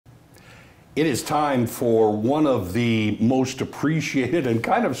It is time for one of the most appreciated and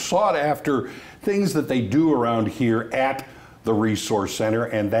kind of sought after things that they do around here at the Resource Center,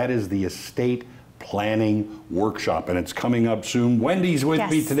 and that is the estate planning workshop, and it's coming up soon. Wendy's with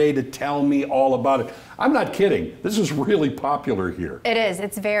me today to tell me all about it. I'm not kidding. This is really popular here. It is.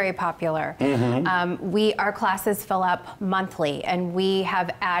 It's very popular. Our classes fill up monthly, and we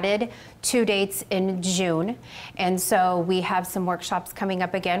have added 2 dates in June. And so we have some workshops coming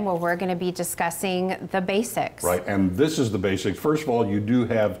up again where we're going to be discussing the basics. Right, and this is the basics. First of all, you do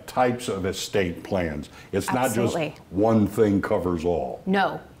have types of estate plans. It's not just one thing covers all.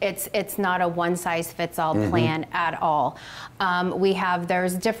 No, it's not a one-size-fits-all plan at all.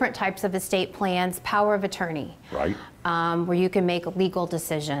 There's different types of estate plans, power of attorney, right, where you can make legal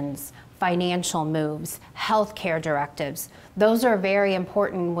decisions, financial moves, healthcare directives. Those are very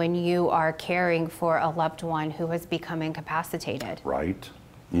important when you are caring for a loved one who has become incapacitated. Right.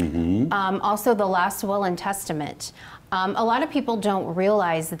 Also, the last will and testament. A lot of people don't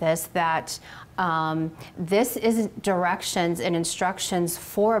realize this, that this is directions and instructions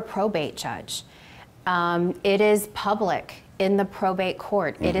for a probate judge. It is public in the probate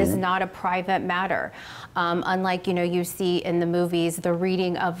court. It is not a private matter. Unlike, you see in the movies, the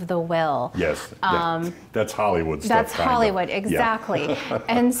reading of the will. Yes, that's Hollywood stuff. That's Hollywood, exactly. Yeah.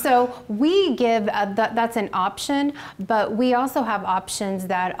 And so we give, that's an option, but we also have options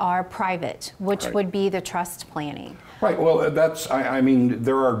that are private, which would be the trust planning. Right, well, I mean,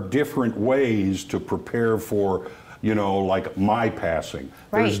 there are different ways to prepare for, like my passing.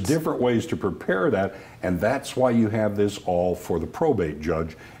 There's different ways to prepare that, and that's why you have this all for the probate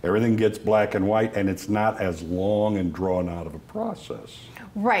judge. Everything gets black and white, and it's not as long and drawn out of a process.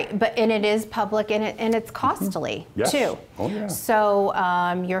 Right, and it is public, and it's costly too. Oh, yeah. So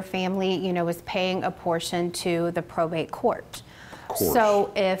your family, is paying a portion to the probate court.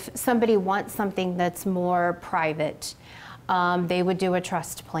 So if somebody wants something that's more private, they would do a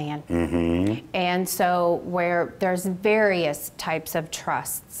trust plan. And so where there's various types of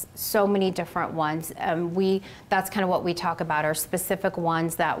trusts, so many different ones, that's kind of what we talk about, are specific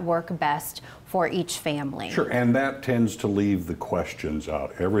ones that work best for each family. Sure, and that tends to leave the questions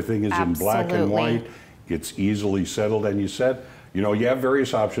out. Everything is in black and white. It's easily settled, and you said, you have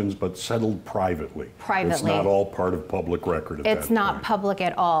various options, but settled privately. It's not all part of public record at that point. It's not public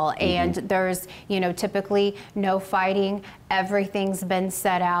at all, and there's, typically no fighting. Everything's been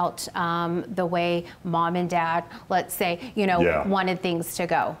set out the way mom and dad, let's say, wanted things to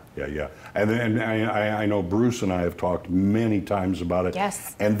go. Yeah. And then I know Bruce and I have talked many times about it.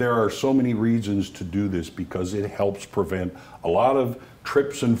 Yes. And there are so many reasons to do this because it helps prevent a lot of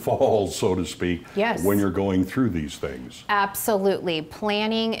trips and falls, so to speak, when you're going through these things. Absolutely.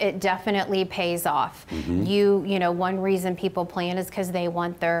 Planning, it definitely pays off. One reason people plan is because they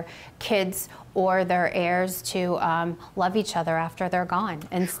want their kids or their heirs to love each other after they're gone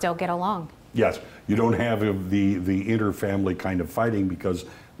and still get along. Yes, you don't have the inter-family kind of fighting because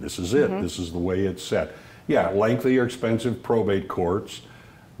this is it. This is the way it's set. Yeah, lengthy or expensive probate courts.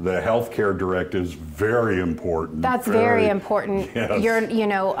 The healthcare directive is very important. That's very important.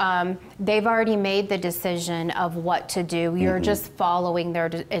 Yes. They've already made the decision of what to do. You're just following their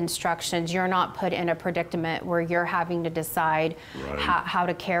instructions. You're not put in a predicament where you're having to decide how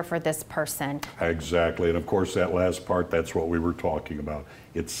to care for this person. Exactly, and of course that last part, that's what we were talking about.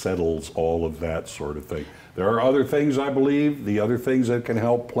 It settles all of that sort of thing. There are other things, I believe, the other things that can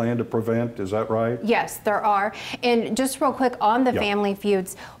help plan to prevent, is that right? Yes, there are. And just real quick, on the family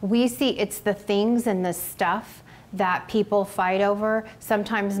feuds, we see it's the things and the stuff that people fight over,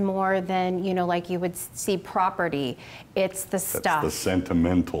 sometimes more than, like you would see property. It's the stuff. That's the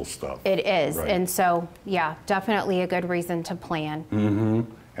sentimental stuff. It is. And so, yeah, definitely a good reason to plan.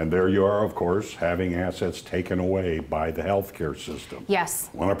 And there you are, of course, having assets taken away by the healthcare system. Yes.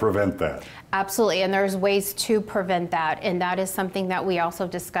 Want to prevent that. Absolutely, and there's ways to prevent that, and that is something that we also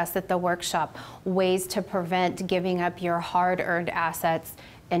discuss at the workshop, ways to prevent giving up your hard-earned assets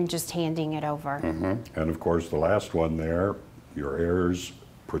and just handing it over. And of course, the last one there, your heirs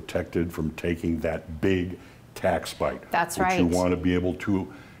protected from taking that big tax bite. That's which right. you want to be able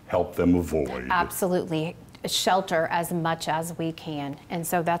to help them avoid. Absolutely. Shelter as much as we can. And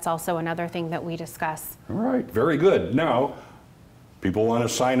so that's also another thing that we discuss. All right, very good. Now, people want to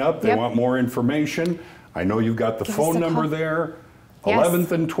sign up, they want more information. I know you've got the phone number there,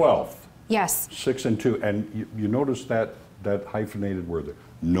 11th and 12th. Yes. 6 and 2, and you notice that that hyphenated word there.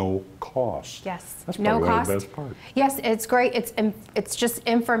 No cost. Yes. That's no probably cost. one of the best parts. Yes, it's great. It's just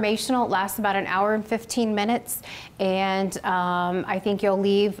informational. It lasts about an hour and 15 minutes, and I think you'll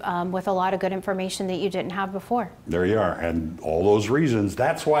leave with a lot of good information that you didn't have before. There you are, and all those reasons.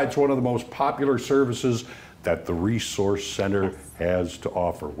 That's why it's one of the most popular services that the Resource Center has to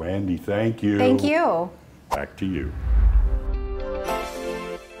offer. Wendy, thank you. Thank you. Back to you.